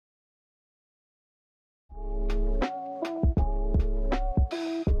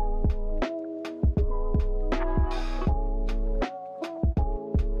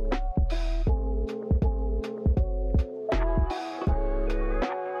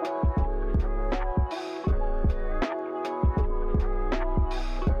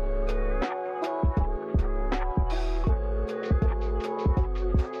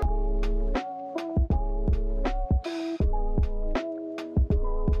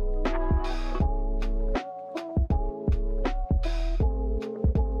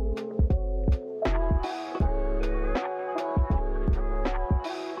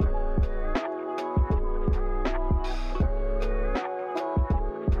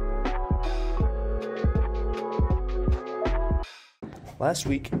Last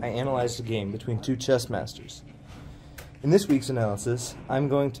week, I analyzed a game between two chess masters. In this week's analysis, I'm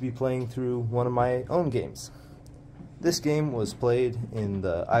going to be playing through one of my own games. This game was played in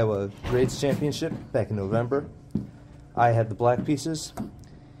the Iowa Grades Championship back in November. I had the black pieces,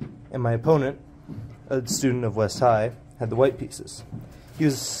 and my opponent, a student of West High, had the white pieces. He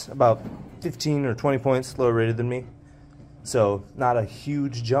was about 15 or 20 points lower rated than me, so not a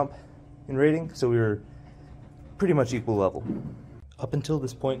huge jump in rating, so we were pretty much equal level. Up until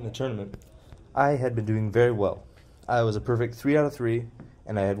this point in the tournament, I had been doing very well. I was a perfect 3 out of 3,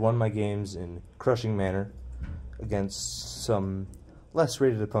 and I had won my games in crushing manner against some less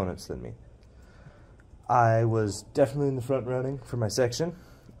rated opponents than me. I was definitely in the front running for my section,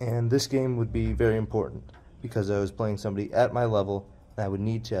 and this game would be very important because I was playing somebody at my level and I would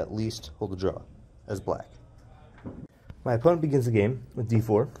need to at least hold a draw as black. My opponent begins the game with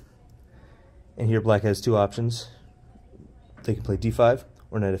d4, and here black has two options. They can play d5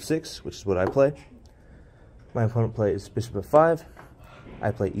 or knight f6, which is what I play. My opponent plays bishop f5, I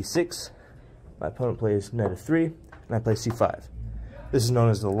play e6, my opponent plays knight f3, and I play c5. This is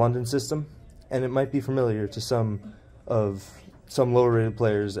known as the London system, and it might be familiar to some lower rated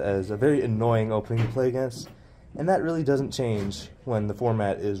players as a very annoying opening to play against, and that really doesn't change when the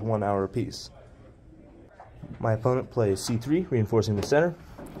format is 1 hour apiece. My opponent plays c3, reinforcing the center,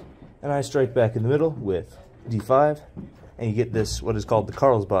 and I strike back in the middle with d5, and you get this, what is called the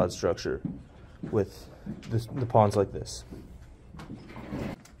Carlsbad structure, with the pawns like this.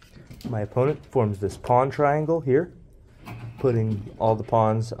 My opponent forms this pawn triangle here, putting all the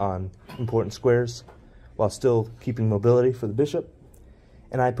pawns on important squares while still keeping mobility for the bishop,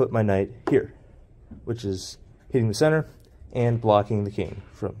 and I put my knight here, which is hitting the center and blocking the king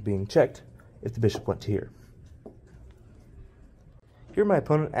from being checked if the bishop went to here. Here my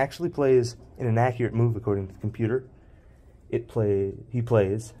opponent actually plays an inaccurate move according to the computer. He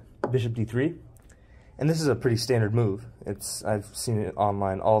plays bishop d3, and this is a pretty standard move. I've seen it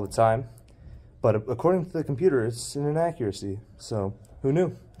online all the time, but according to the computer, it's an inaccuracy, so who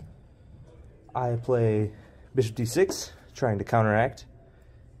knew? I play bishop d6, trying to counteract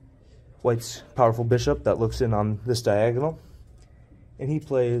white's powerful bishop that looks in on this diagonal, and he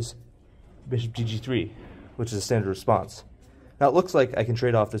plays bishop dg3, which is a standard response. Now it looks like I can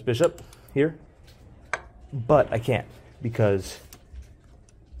trade off this bishop here, but I can't, because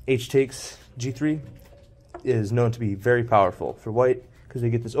h takes g3 is known to be very powerful for white because they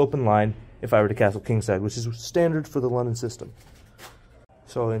get this open line if I were to castle kingside, which is standard for the London system.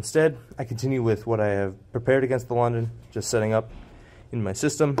 So instead, I continue with what I have prepared against the London, just setting up in my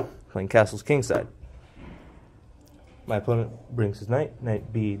system, playing castles kingside. My opponent brings his knight,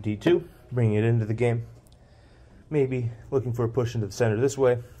 knight b d2, bringing it into the game, maybe looking for a push into the center this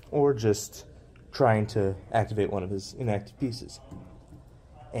way, or just trying to activate one of his inactive pieces.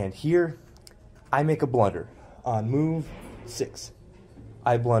 And here, I make a blunder on move 6.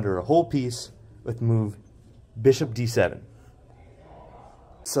 I blunder a whole piece with move bishop d7.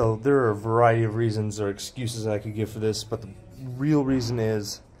 So there are a variety of reasons or excuses I could give for this, but the real reason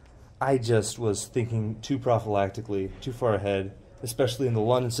is I just was thinking too prophylactically, too far ahead, especially in the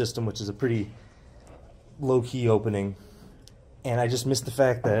London system, which is a pretty low-key opening, and I just missed the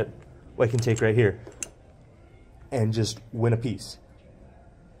fact that white can take right here and just win a piece.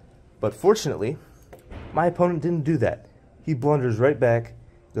 But fortunately, my opponent didn't do that. He blunders right back,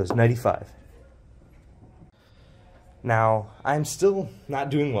 goes knight e5. Now, I'm still not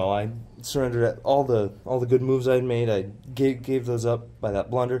doing well. I surrendered all the good moves I had made. I gave those up by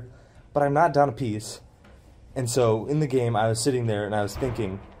that blunder, but I'm not down a piece. And so in the game, I was sitting there and I was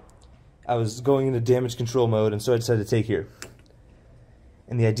thinking, I was going into damage control mode, and so I decided to take here.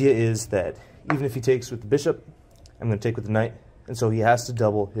 And the idea is that even if he takes with the bishop, I'm going to take with the knight, and so he has to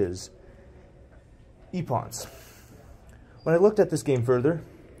double his e-pawns. When I looked at this game further,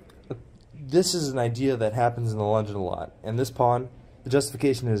 this is an idea that happens in the London a lot, and this pawn, the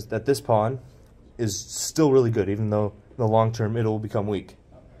justification is that this pawn is still really good, even though in the long term it will become weak.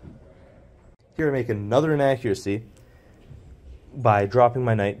 Here I make another inaccuracy by dropping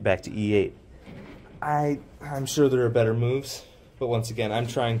my knight back to e8. I'm sure there are better moves, but once again, I'm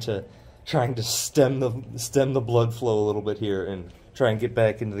trying to stem the blood flow a little bit here and try and get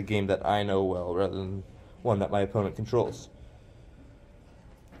back into the game that I know well rather than one that my opponent controls.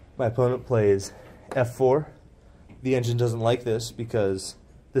 My opponent plays f4. The engine doesn't like this because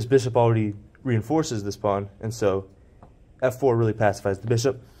this bishop already reinforces this pawn, and so f4 really pacifies the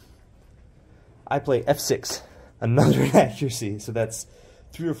bishop. I play f6, another inaccuracy, so that's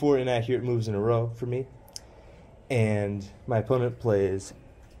 3 or 4 inaccurate moves in a row for me. And my opponent plays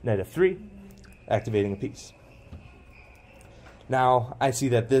knight f3, activating a piece. Now I see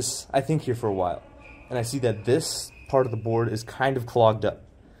that I think here for a while, and I see that this part of the board is kind of clogged up.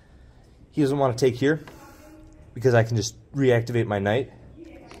 He doesn't want to take here because I can just reactivate my knight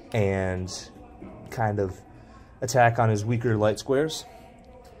and kind of attack on his weaker light squares.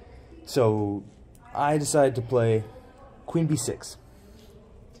 So I decide to play Queen B6.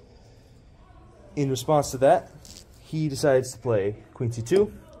 In response to that, he decides to play Queen C2,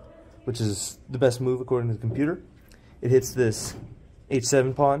 which is the best move according to the computer. It hits this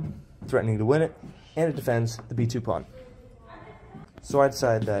H7 pawn, threatening to win it, and it defends the B2 pawn. So I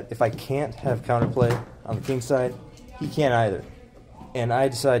decide that if I can't have counterplay on the king side, he can't either. And I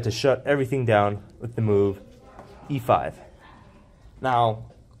decide to shut everything down with the move E5. Now,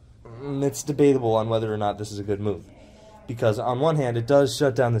 it's debatable on whether or not this is a good move, because on one hand it does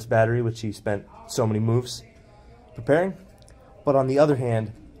shut down this battery which he spent so many moves preparing, but on the other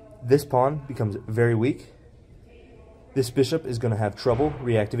hand this pawn becomes very weak. This bishop is going to have trouble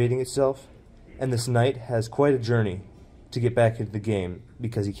reactivating itself, and this knight has quite a journey to get back into the game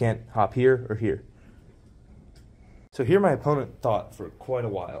because he can't hop here or here. So here my opponent thought for quite a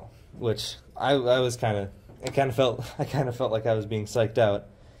while, which I kind of felt like I was being psyched out,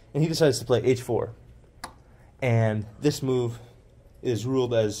 and he decides to play H4. And this move is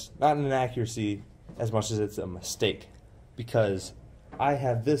ruled as not an inaccuracy as much as it's a mistake, because I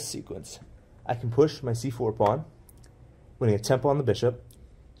have this sequence. I can push my C4 pawn, winning a tempo on the bishop.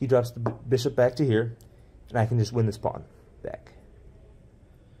 He drops the bishop back to here, and I can just win this pawn back.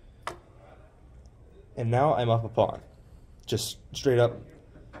 And now I'm up a pawn. Just straight up,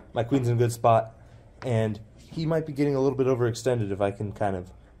 my queen's in a good spot, and he might be getting a little bit overextended if I can kind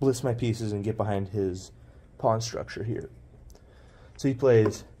of bliss my pieces and get behind his pawn structure here. So he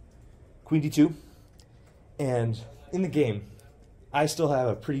plays Queen D2, and in the game, I still have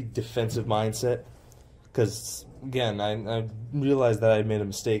a pretty defensive mindset, because, again, I realized that I made a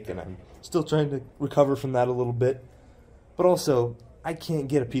mistake, and I'm still trying to recover from that a little bit. But also, I can't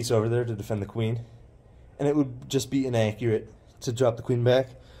get a piece over there to defend the queen, and it would just be inaccurate to drop the queen back.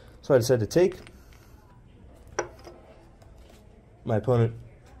 So I decided to take. My opponent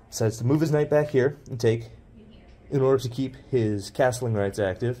decides to move his knight back here and take in order to keep his castling rights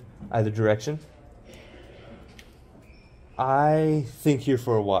active, either direction. I think here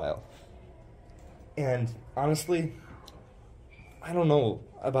for a while. And honestly, I don't know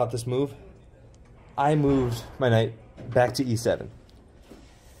about this move. I moved my knight back to E7.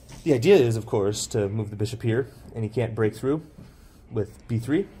 The idea is, of course, to move the bishop here, and he can't break through with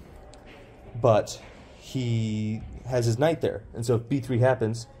B3, but he has his knight there, and so if B3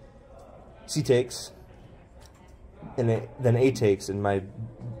 happens, C takes, and then A takes, and my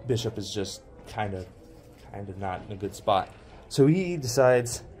bishop is just kind of not in a good spot. So he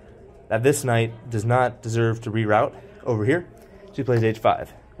decides that this knight does not deserve to reroute over here, so he plays H5,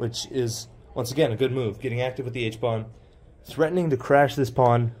 which is, once again, a good move, getting active with the H-pawn, threatening to crash this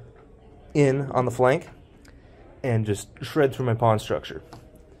pawn in on the flank, and just shred through my pawn structure.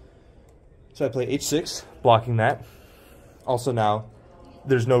 So I play H6, blocking that. Also now,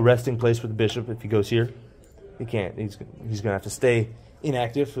 there's no resting place for the bishop if he goes here. He can't. He's going to have to stay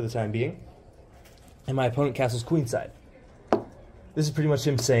inactive for the time being. And my opponent castles queenside. This is pretty much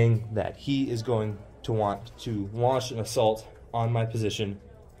him saying that he is going to want to launch an assault on my position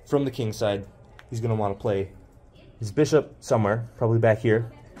from the king side. He's going to want to play his bishop somewhere, probably back here.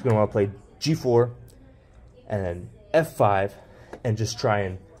 He's going to want to play G4 and then F5 and just try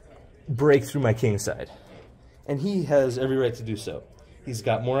and break through my king side. And he has every right to do so. He's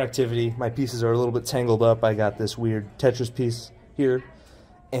got more activity. My pieces are a little bit tangled up. I got this weird Tetris piece here,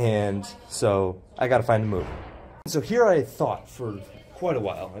 and so I got to find a move. So here I thought for quite a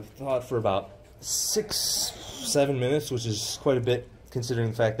while. I thought for about 6-7 minutes, which is quite a bit considering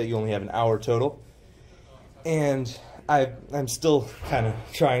the fact that you only have an hour total. And I'm still kind of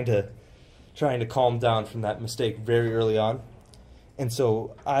trying to calm down from that mistake very early on. And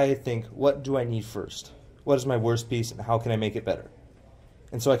so I think, what do I need first? What is my worst piece, and how can I make it better?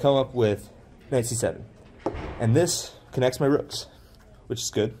 And so I come up with Knight C7. And this connects my rooks, which is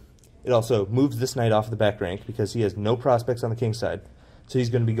good. It also moves this knight off the back rank because he has no prospects on the king side. So he's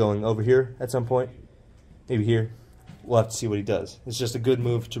going to be going over here at some point, maybe here. We'll have to see what he does. It's just a good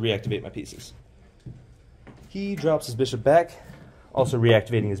move to reactivate my pieces. He drops his bishop back, also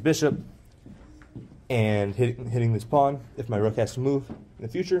reactivating his bishop, and hitting this pawn if my rook has to move in the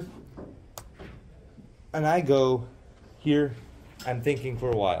future. And I go here. I'm thinking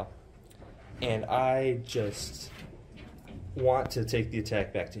for a while, and I just want to take the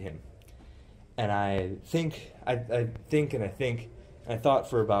attack back to him. And I thought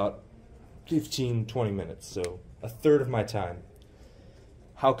for about 15-20 minutes, so a third of my time.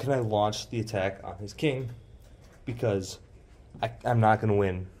 how can I launch the attack on his king, because I'm not going to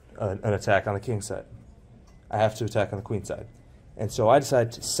win an attack on the king side. I have to attack on the queen side. And so I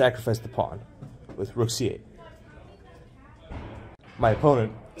decide to sacrifice the pawn with rook c8. My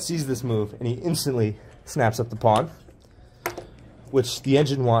opponent sees this move, and he instantly snaps up the pawn, which the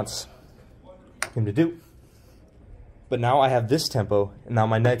engine wants him to do. But now I have this tempo, and now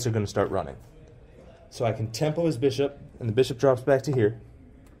my knights are going to start running. So I can tempo his bishop, and the bishop drops back to here.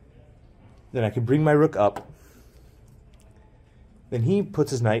 Then I can bring my rook up. Then he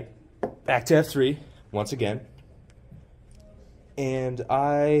puts his knight back to f3 once again. And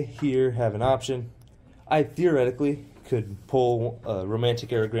I here have an option. I theoretically could pull a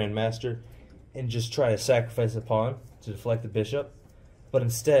Romantic Era Grandmaster and just try to sacrifice a pawn to deflect the bishop. But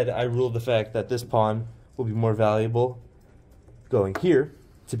instead, I ruled the fact that this pawn will be more valuable going here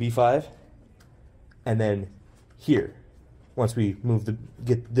to b5, and then here once we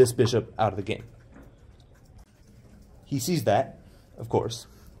get this bishop out of the game. He sees that, of course,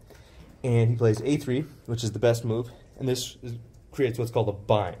 and he plays a3, which is the best move, and this creates what's called a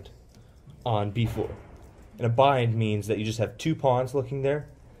bind on b4. And a bind means that you just have two pawns looking there,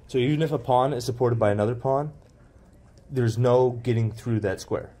 so even if a pawn is supported by another pawn, there's no getting through that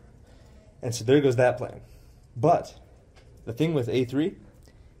square. And so there goes that plan. But the thing with a3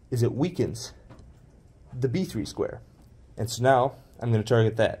 is it weakens the b3 square. And so now I'm going to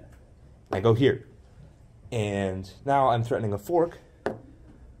target that. I go here. And now I'm threatening a fork.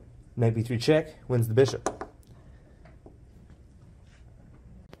 Knight b3 check wins the bishop.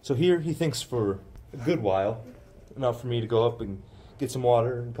 So here he thinks for a good while, enough for me to go up and get some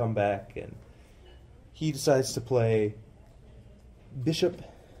water and come back, and he decides to play bishop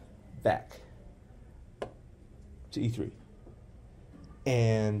back to e3.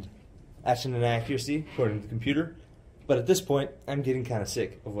 And that's an inaccuracy according to the computer, but at this point I'm getting kind of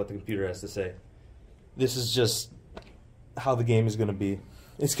sick of what the computer has to say. This is just how the game is going to be.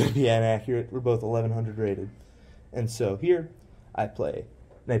 It's going to be inaccurate. We're both 1100 rated. And so here I play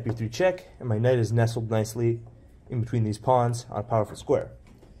knight b3 check, and my knight is nestled nicely in between these pawns on a powerful square.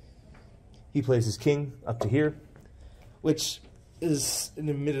 He plays his king up to here, which is an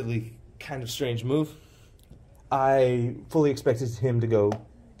admittedly kind of strange move. I fully expected him to go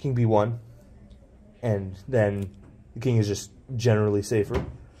king b1, and then the king is just generally safer.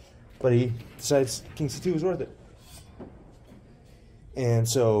 But he decides king c2 is worth it. And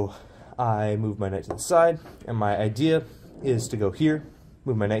so I move my knight to the side, and my idea is to go here,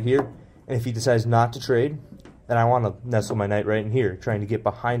 move my knight here, and if he decides not to trade, then I want to nestle my knight right in here, trying to get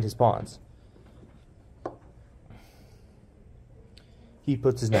behind his pawns. He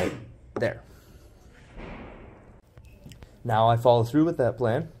puts his knight there. Now I follow through with that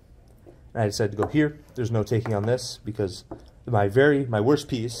plan, and I decide to go here. There's no taking on this because my worst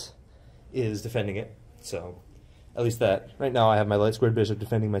piece is defending it. So at least that. Right now I have my light squared bishop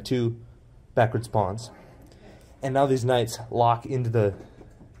defending my two backwards pawns, and now these knights lock into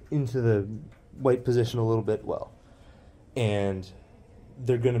the white position a little bit well, and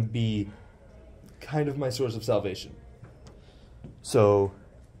they're going to be kind of my source of salvation. So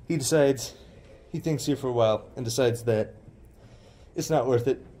he thinks here for a while and decides that it's not worth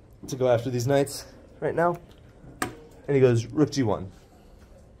it to go after these knights right now, and he goes rook g1.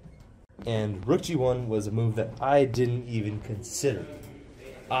 And rook g1 was a move that I didn't even consider.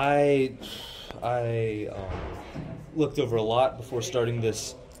 I looked over a lot before starting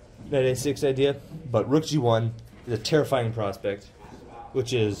this knight a6 idea, but rook g1 is a terrifying prospect,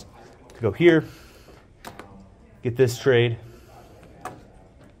 which is to go here, get this trade,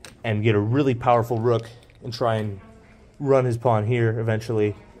 and get a really powerful rook and try and run his pawn here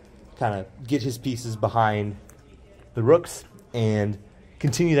eventually, kind of get his pieces behind the rooks and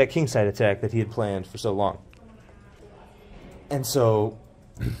continue that kingside attack that he had planned for so long. And so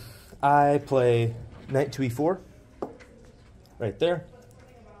I play knight to e4 right there,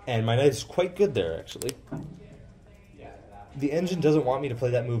 and my knight is quite good there actually. The engine doesn't want me to play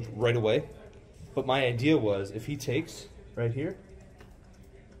that move right away, but my idea was if he takes right here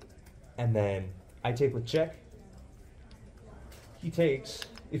and then I take with check, he takes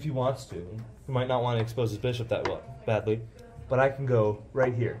if he wants to. He might not want to expose his bishop that badly, but I can go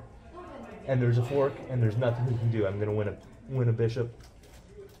right here, and there's a fork, and there's nothing he can do. I'm going to win a bishop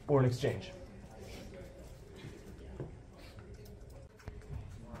or an exchange.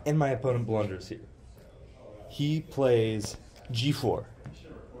 And my opponent blunders here. He plays g4,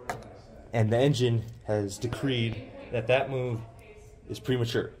 and the engine has decreed that that move is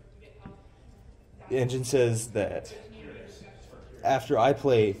premature. The engine says that after I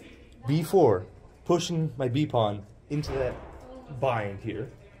play b4, pushing my b pawn into that bind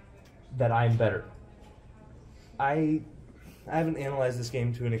here that I'm better. I haven't analyzed this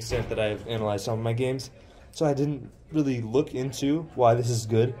game to an extent that I've analyzed some of my games, so I didn't really look into why this is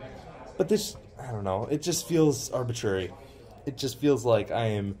good. But this, I don't know, it just feels arbitrary. It just feels like I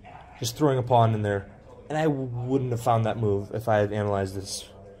am just throwing a pawn in there, and I wouldn't have found that move if I had analyzed this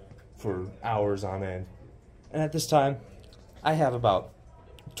for hours on end. And at this time, I have about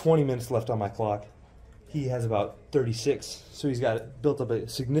 20 minutes left on my clock. He has about 36, so he's got built up a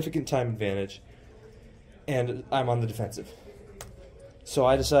significant time advantage, and I'm on the defensive. So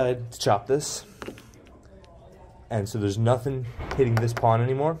I decide to chop this, and so there's nothing hitting this pawn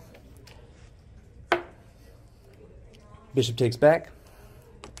anymore. Bishop takes back,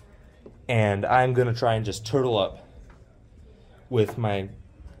 and I'm going to try and just turtle up with my...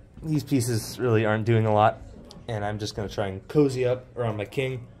 These pieces really aren't doing a lot, and I'm just going to try and cozy up around my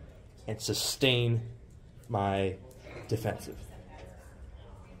king and sustain my defensive.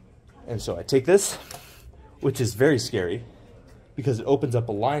 And so I take this, which is very scary because it opens up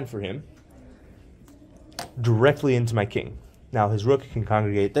a line for him directly into my king. Now his rook can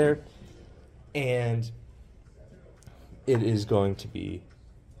congregate there, and it is going to be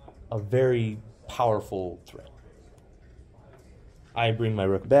a very powerful threat. I bring my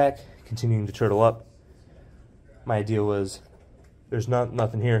rook back, continuing to turtle up. My idea was, there's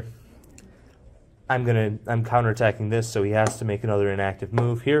nothing here. I'm counterattacking this, so he has to make another inactive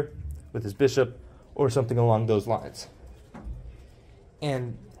move here with his bishop or something along those lines.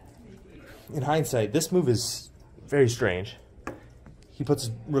 And in hindsight, this move is very strange. He puts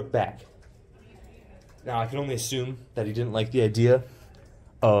his rook back. Now I can only assume that he didn't like the idea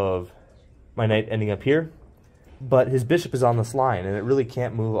of my knight ending up here, but his bishop is on this line and it really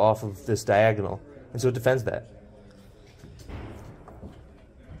can't move off of this diagonal, and so it defends that.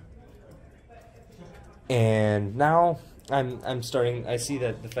 And now I'm starting, I see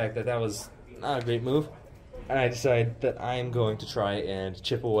that the fact that that was not a great move, and I decide that I'm going to try and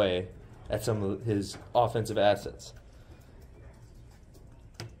chip away at some of his offensive assets.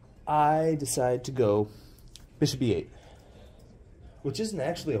 I decide to go bishop e8, which isn't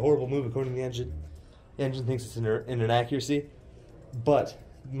actually a horrible move according to the engine. The engine thinks it's an inaccuracy, but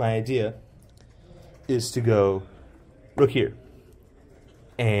my idea is to go rook here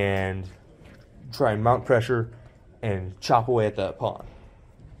and try and mount pressure and chop away at that pawn.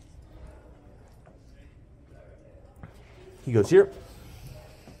 He goes here.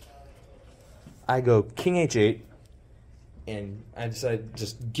 I go king h8, and I decide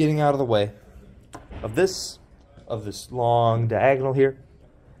just getting out of the way of this long diagonal here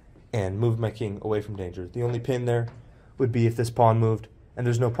and move my king away from danger. The only pin there would be if this pawn moved, and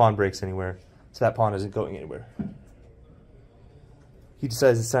there's no pawn breaks anywhere, so that pawn isn't going anywhere. He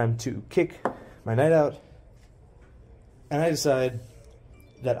decides it's time to kick my knight out, and I decide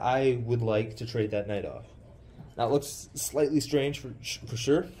that I would like to trade that knight off. Now it looks slightly strange for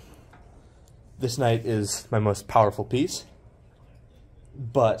sure. This knight is my most powerful piece,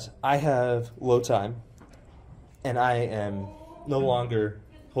 but I have low time, and I am no longer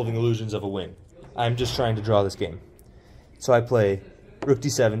holding illusions of a win. I'm just trying to draw this game. So I play rook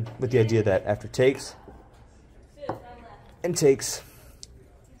d7 with the idea that after takes and takes,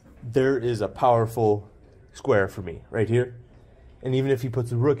 there is a powerful square for me right here. And even if he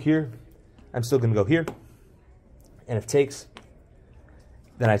puts a rook here, I'm still going to go here. And if takes,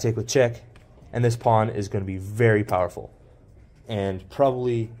 then I take with check, and this pawn is going to be very powerful. And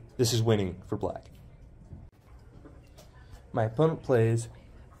probably this is winning for black. My opponent plays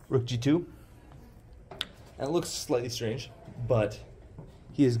rook g2, and it looks slightly strange, but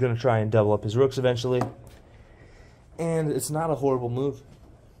he is going to try and double up his rooks eventually, and it's not a horrible move.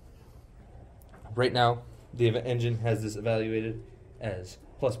 Right now, the engine has this evaluated as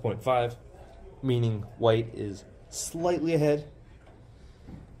plus 0.5, meaning white is slightly ahead.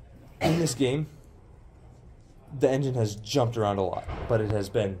 In this game, the engine has jumped around a lot, but it has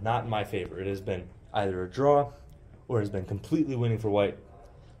been not in my favor. It has been either a draw or it has been completely winning for white.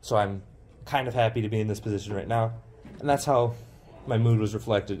 So I'm kind of happy to be in this position right now, and that's how my mood was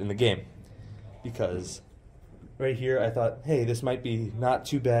reflected in the game. Because right here I thought, hey, this might be not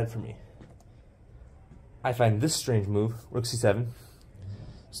too bad for me. I find this strange move, rook c7,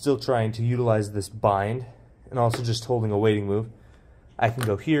 still trying to utilize this bind, and also just holding a waiting move. I can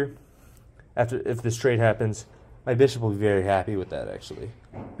go here. If this trade happens, my bishop will be very happy with that, actually,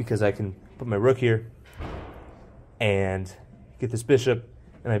 because I can put my rook here and get this bishop,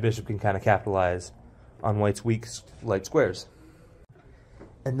 and my bishop can kind of capitalize on white's weak light squares.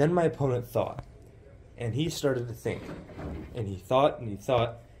 And then my opponent thought, and he started to think, and he thought, and he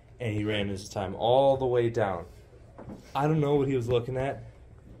thought, and he ran his time all the way down I don't know what he was looking at.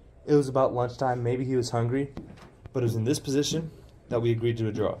 It was about lunchtime. Maybe he was hungry. But it was in this position that we agreed to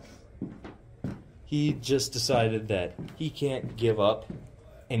a draw. He just decided that he can't give up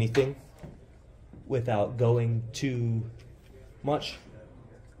anything without going too much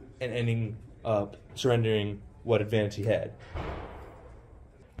and ending up surrendering what advantage he had.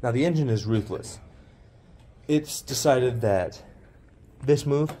 Now the engine is ruthless. It's decided that this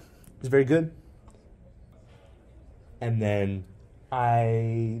move is very good, and then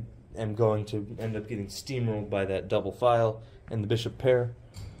I am going to end up getting steamrolled by that double file and the bishop pair.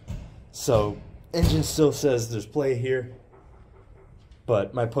 So engine still says there's play here,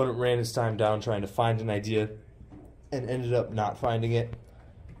 but my opponent ran his time down trying to find an idea and ended up not finding it.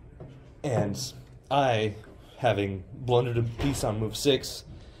 And I, having blundered a piece on move 6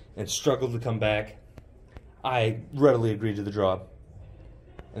 and struggled to come back, I readily agreed to the draw,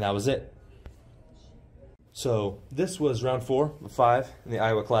 and that was it. So this was round 4 of 5 in the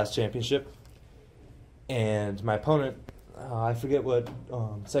Iowa Class Championship, and my opponent, I forget what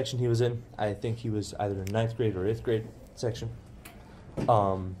section he was in. I think he was either in 9th grade or 8th grade section.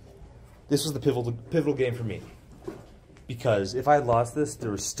 This was the pivotal game for me, because if I had lost this, there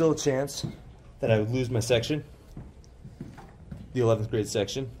was still a chance that I would lose my section, the 11th grade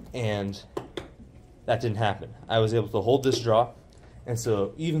section, and that didn't happen. I was able to hold this draw, and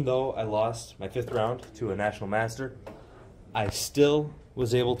so even though I lost my 5th round to a national master, I still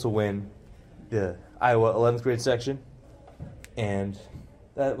was able to win the Iowa 11th grade section, and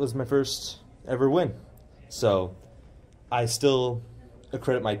that was my first ever win. So I still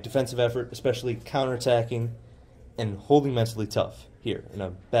accredit my defensive effort, especially counterattacking and holding mentally tough here in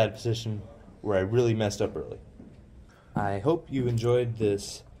a bad position where I really messed up early. I hope you enjoyed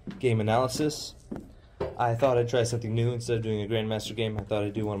this game analysis. I thought I'd try something new. Instead of doing a Grandmaster game, I thought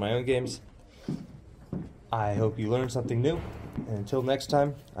I'd do one of my own games. I hope you learned something new. And until next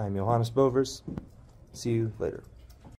time, I'm Johannes Bovers. See you later.